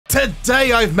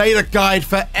Today I've made a guide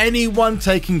for anyone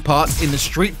taking part in the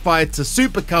Street Fighter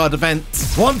SuperCard event,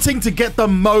 wanting to get the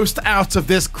most out of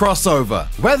this crossover.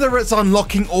 Whether it's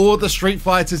unlocking all the Street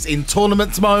Fighters in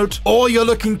tournament mode, or you're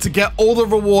looking to get all the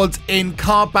rewards in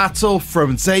Card Battle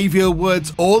from Xavier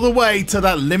Woods all the way to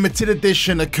that limited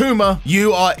edition AKUMA,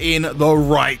 you are in the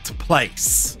right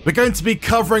place. We're going to be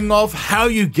covering off how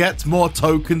you get more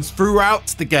tokens throughout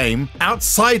the game,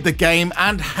 outside the game,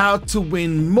 and how to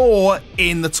win more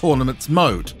in the tournament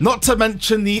mode. Not to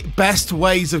mention the best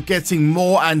ways of getting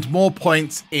more and more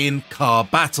points in Card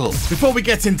Battle. Before we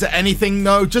get into anything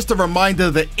though, just a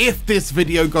reminder that if this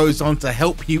video goes on to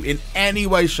help you in any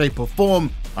way, shape or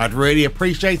form, I'd really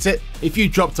appreciate it if you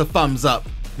dropped a thumbs up,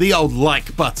 the old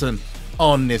like button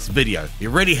on this video. It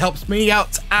really helps me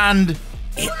out and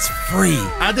it's free.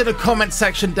 And in the comment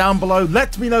section down below,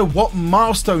 let me know what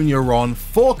milestone you're on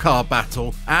for Card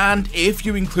Battle, and if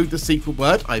you include the secret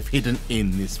word I've hidden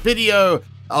in this video,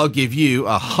 I'll give you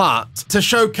a heart to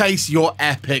showcase your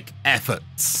epic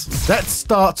efforts. Let's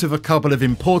start with a couple of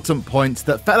important points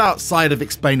that fell outside of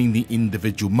explaining the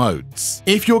individual modes.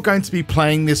 If you're going to be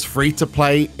playing this free to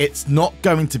play, it's not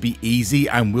going to be easy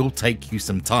and will take you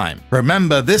some time.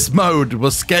 Remember, this mode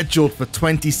was scheduled for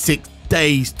 26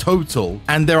 days total,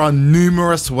 and there are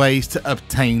numerous ways to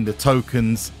obtain the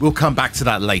tokens. We'll come back to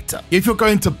that later. If you're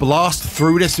going to blast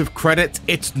through this with credit,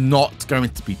 it's not going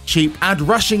to be cheap, and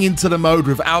rushing into the mode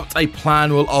without a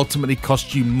plan will ultimately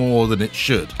cost you more than it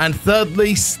should. And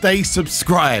thirdly, stay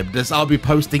subscribed, as I'll be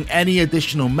posting any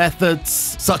additional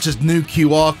methods such as new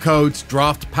QR codes,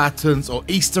 draft patterns, or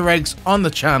Easter eggs on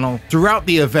the channel throughout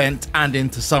the event and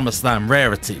into SummerSlam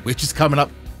Rarity, which is coming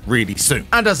up really soon.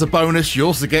 And as a bonus, you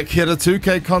also get Killer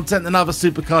 2K content and other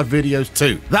SuperCard videos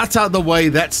too. That's out the way.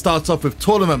 Let's start off with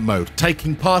tournament mode.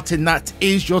 Taking part in that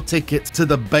is your ticket to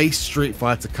the base Street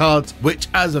Fighter cards, which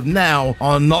as of now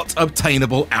are not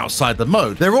obtainable outside the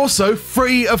mode. They're also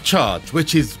free of charge,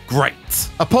 which is great.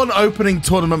 Upon opening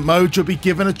tournament mode, you'll be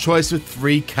given a choice with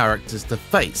 3 characters to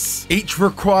face, each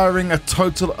requiring a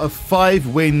total of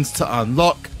 5 wins to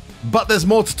unlock. But there's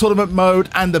more to tournament mode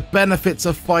and the benefits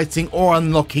of fighting or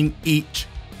unlocking each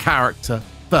character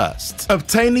first.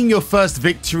 Obtaining your first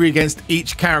victory against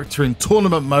each character in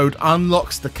tournament mode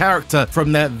unlocks the character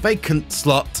from their vacant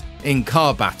slot in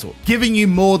Card Battle, giving you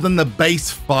more than the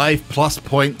base 5+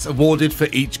 points awarded for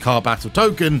each Card Battle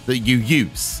token that you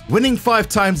use. Winning 5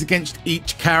 times against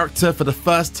each character for the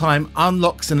first time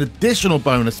unlocks an additional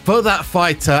bonus for that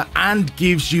fighter and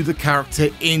gives you the character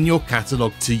in your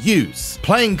catalogue to use.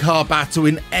 Playing Card Battle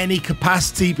in any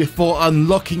capacity before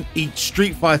unlocking each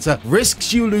Street Fighter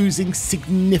risks you losing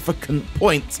significant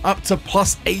points, up to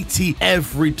 +80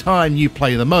 every time you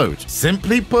play the mode.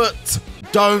 Simply put,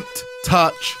 don't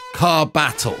touch Card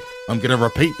Battle. I'm going to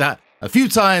repeat that a few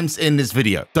times in this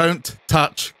video. Don't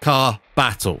touch Card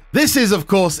Battle. This is of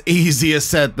course easier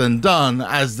said than done,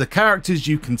 as the characters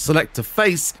you can select to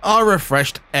face are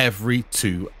refreshed every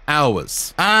 2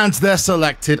 hours and they're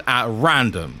selected at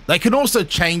random. They can also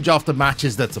change after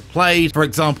matches that are played. For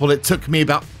example, it took me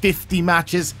about 50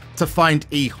 matches to find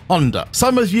E Honda.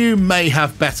 Some of you may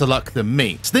have better luck than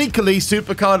me. Sneakily,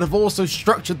 SuperCard have also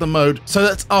structured the mode so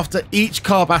that after each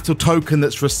Card Battle token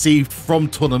that's received from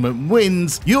tournament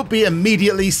wins, you'll be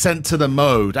immediately sent to the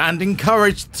mode and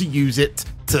encouraged to use it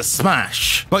to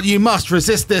smash. But you must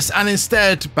resist this and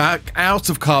instead back out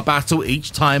of Card Battle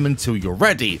each time until you're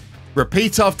ready.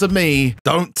 Repeat after me,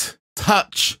 don't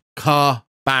touch Card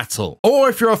Battle. Or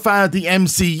if you're a fan of the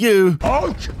MCU,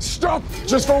 Hulk, stop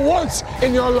just for once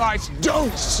in your life,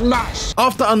 don't smash.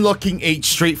 After unlocking each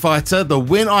Street Fighter, the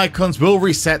win icons will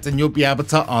reset and you'll be able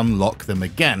to unlock them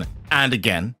again and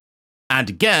again and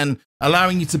again,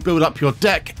 allowing you to build up your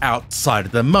deck outside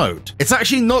of the mode. It's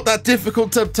actually not that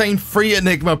difficult to obtain free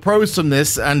Enigma Pros from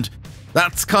this, and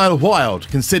that's kind of wild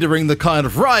considering the kind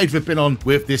of ride we've been on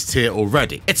with this tier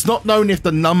already. It's not known if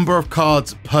the number of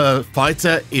cards per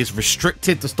fighter is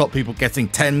restricted to stop people getting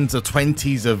 10s or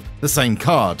 20s of the same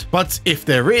card, but if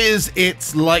there is,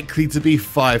 it's likely to be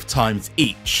 5 times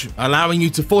each, allowing you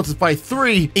to fortify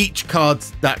 3 each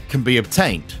cards that can be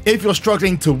obtained. If you're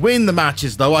struggling to win the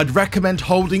matches though, I'd recommend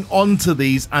holding on to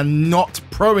these and not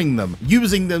proing them,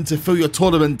 using them to fill your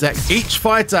tournament deck. Each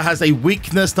fighter has a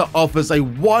weakness that offers a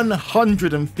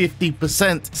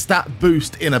 150% stat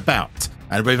boost in a bout,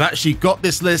 and we've actually got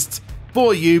this list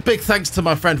for you. Big thanks to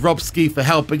my friend Robski for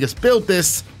helping us build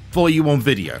this for you on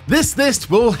video. This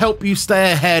list will help you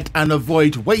stay ahead and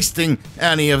avoid wasting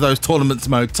any of those tournament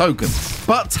mode tokens.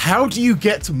 But how do you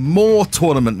get more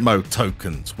tournament mode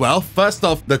tokens? Well, first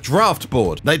off, the draft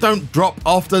board. They don't drop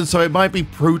often, so it might be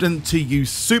prudent to use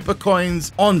super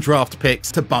coins on draft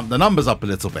picks to bump the numbers up a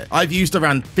little bit. I've used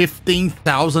around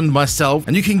 15,000 myself,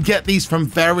 and you can get these from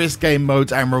various game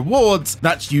modes and rewards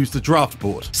that use the draft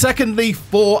board. Secondly,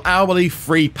 4 hourly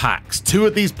free packs. 2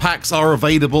 of these packs are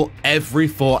available every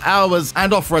 4 hours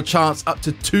and offer a chance up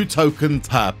to 2 tokens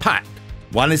per pack.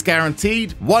 1 is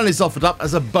guaranteed, 1 is offered up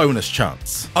as a bonus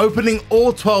chance. Opening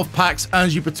all 12 packs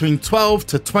earns you between 12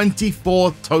 to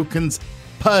 24 tokens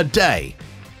per day.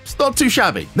 It's not too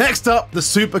shabby. Next up, the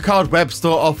SuperCard web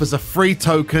store offers a free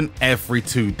token every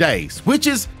 2 days, which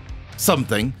is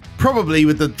something. Probably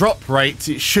with the drop rate,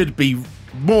 it should be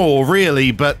more really,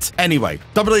 but anyway,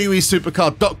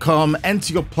 WWESuperCard.com,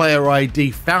 enter your player ID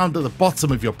found at the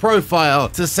bottom of your profile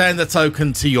to send the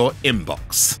token to your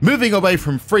inbox. Moving away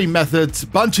from free methods,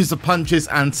 Bunches of Punches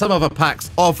and some other packs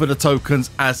offer the tokens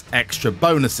as extra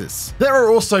bonuses. There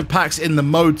are also packs in the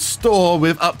mode store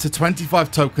with up to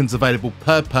 25 tokens available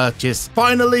per purchase.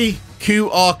 Finally,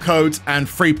 QR codes and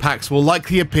free packs will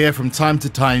likely appear from time to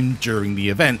time during the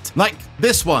event, like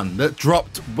this one that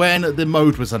dropped when the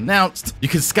mode was announced. You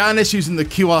can scan this using the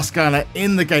QR scanner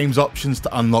in the game's options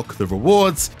to unlock the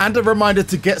rewards, and a reminder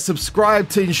to get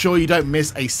subscribed to ensure you don't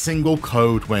miss a single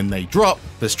code when they drop,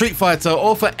 for Street Fighter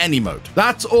or for any mode.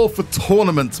 That's all for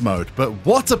tournament mode, but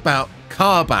what about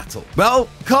car battle? Well,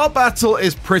 car battle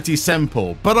is pretty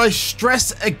simple, but I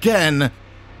stress again,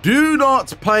 do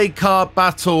not play car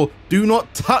battle, do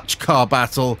not touch car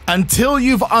battle until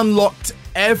you've unlocked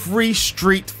every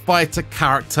Street Fighter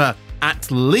character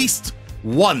at least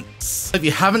once. If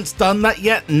you haven't done that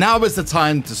yet, now is the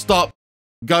time to stop,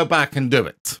 go back and do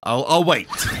it. I'll wait.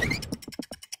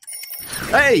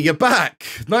 Hey, you're back.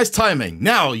 Nice timing.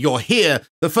 Now you're here.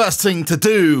 The first thing to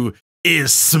do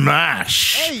is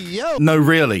smash. Hey, yo. No,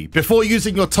 really. Before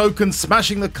using your token,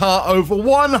 smashing the car over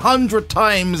 100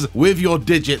 times with your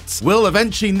digits will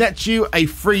eventually net you a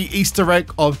free Easter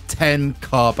egg of 10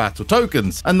 car battle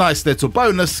tokens. A nice little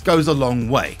bonus goes a long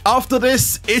way. After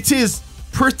this, it is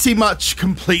pretty much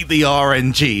completely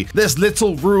RNG. There's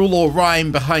little rule or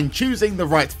rhyme behind choosing the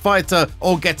right fighter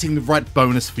or getting the right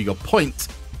bonus for your point.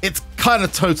 It's kind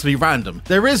of totally random.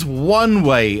 There is one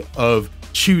way of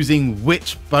choosing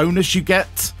which bonus you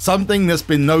get, something that's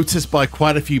been noticed by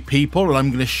quite a few people, and I'm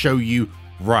going to show you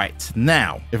right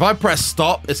now. If I press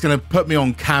stop, it's going to put me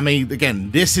on Cammy.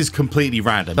 Again, this is completely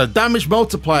random. The damage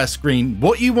multiplier screen,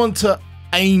 what you want to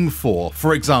aim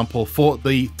for example, for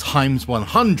the times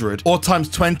 100 or times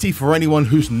 20 for anyone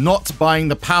who's not buying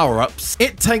the power-ups,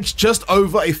 it takes just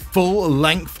over a full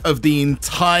length of the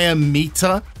entire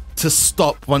meter to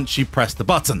stop once you press the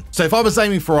button. So if I was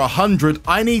aiming for 100,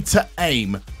 I need to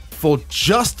aim for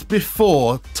just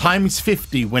before times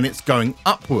 50 when it's going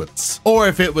upwards. Or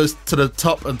if it was to the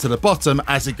top and to the bottom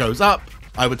as it goes up,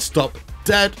 I would stop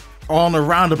dead on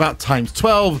around about times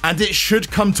 12, and it should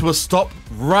come to a stop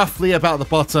roughly about the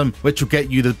bottom, which will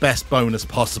get you the best bonus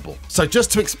possible. So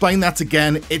just to explain that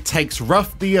again, it takes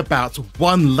roughly about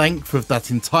one length of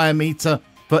that entire meter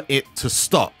for it to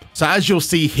stop. So as you'll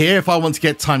see here, if I want to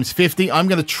get times 50, I'm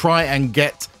going to try and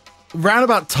get around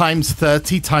about times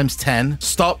 30, times 10,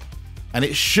 stop, and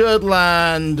it should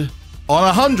land on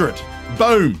 100.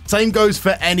 Boom. Same goes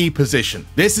for any position.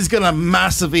 This is going to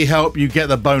massively help you get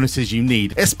the bonuses you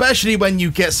need, especially when you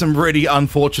get some really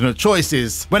unfortunate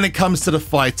choices when it comes to the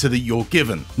fighter that you're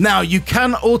given. Now, you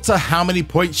can alter how many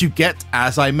points you get,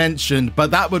 as I mentioned,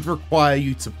 but that would require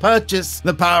you to purchase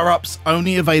the power-ups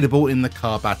only available in the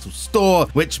Car Battle store,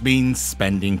 which means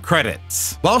spending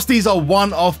credits. Whilst these are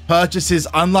one-off purchases,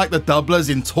 unlike the doublers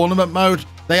in tournament mode,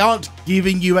 they aren't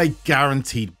giving you a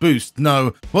guaranteed boost.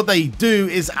 No, what they do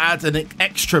is add an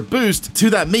extra boost to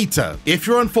that meter. If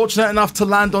you're unfortunate enough to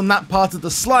land on that part of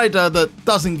the slider that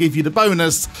doesn't give you the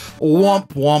bonus, womp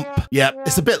womp. Yeah,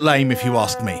 it's a bit lame if you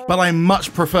ask me, but I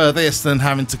much prefer this than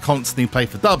having to constantly play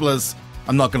for doublers.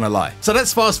 I'm not gonna lie. So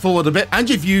let's fast forward a bit, and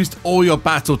you've used all your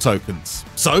battle tokens.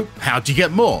 So how do you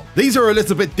get more? These are a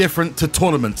little bit different to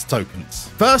tournament tokens.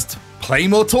 First, play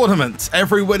more tournaments.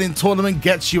 Every winning tournament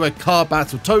gets you a car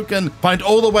battle token. Find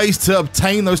all the ways to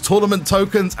obtain those tournament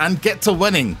tokens and get to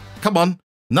winning. Come on.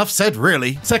 Enough said,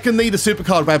 really. Secondly, the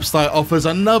SuperCard website offers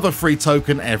another free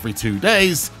token every 2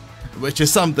 days, which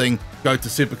is something. Go to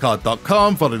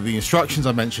supercard.com, follow the instructions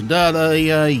I mentioned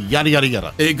earlier, yada yada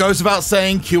yada. It goes without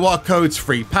saying, QR codes,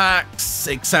 free packs,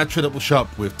 etc. that will show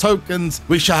up with tokens.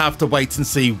 We shall have to wait and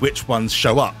see which ones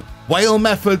show up. Whale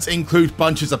methods include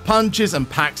bunches of punches and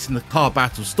packs in the Car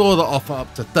Battle store that offer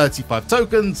up to 35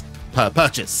 tokens, per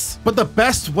purchase. But the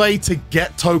best way to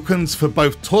get tokens for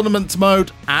both tournament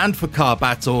mode and for car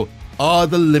battle are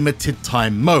the limited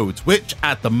time modes, which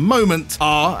at the moment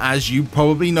are, as you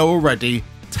probably know already,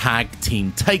 Tag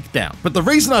Team Takedown. But the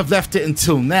reason I've left it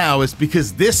until now is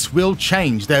because this will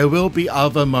change. There will be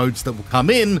other modes that will come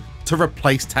in to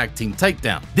replace Tag Team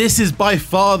Takedown. This is by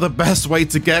far the best way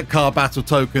to get car battle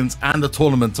tokens and the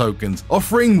tournament tokens.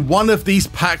 Offering one of these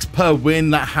packs per win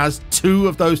that has 2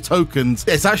 of those tokens,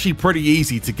 it's actually pretty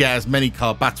easy to get as many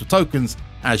car battle tokens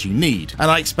as you need, and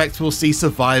I expect we'll see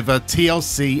Survivor,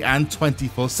 TLC, and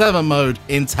 24/7 mode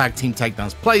in Tag Team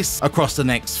Takedown's place across the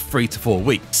next 3 to 4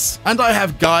 weeks. And I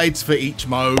have guides for each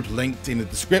mode linked in the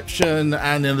description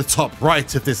and in the top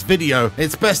right of this video.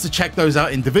 It's best to check those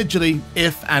out individually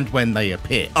if and when they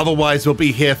appear. Otherwise, we'll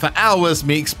be here for hours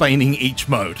me explaining each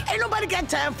mode. Ain't nobody got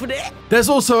time for that. There's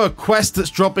also a quest that's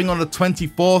dropping on the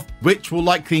 24th, which will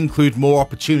likely include more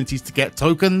opportunities to get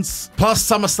tokens. Plus,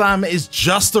 SummerSlam is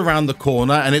just around the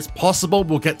corner, and it's possible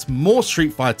we'll get more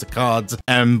Street Fighter cards.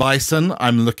 And Bison,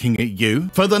 I'm looking at you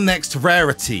for the next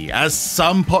rarity, as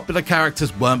some popular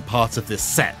characters weren't part of this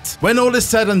set. When all is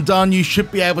said and done, you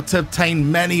should be able to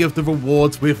obtain many of the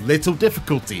rewards with little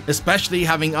difficulty, especially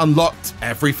having unlocked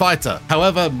every fighter.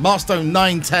 However, Milestone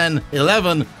 9, 10,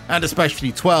 11, and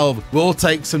especially 12 will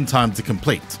take some time to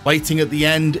complete. Waiting at the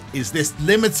end is this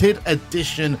limited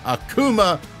edition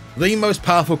Akuma, the most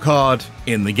powerful card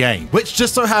in the game, which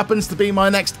just so happens to be my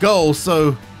next goal,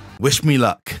 so wish me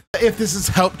luck. If this has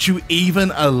helped you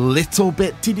even a little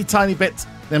bit, teeny tiny bit,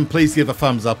 then please give a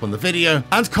thumbs up on the video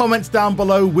and comment down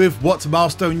below with what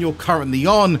milestone you're currently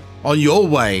on your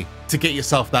way to get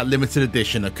yourself that limited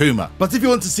edition Akuma. But if you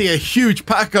want to see a huge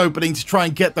pack opening to try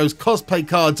and get those cosplay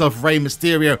cards of Rey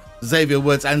Mysterio, Xavier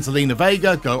Woods, and Zelina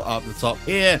Vega, go up the top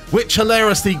here, which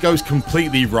hilariously goes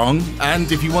completely wrong.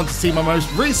 And if you want to see my most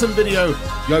recent video,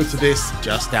 go to this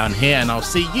just down here, and I'll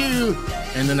see you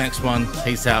in the next one.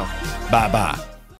 Peace out. Bye bye.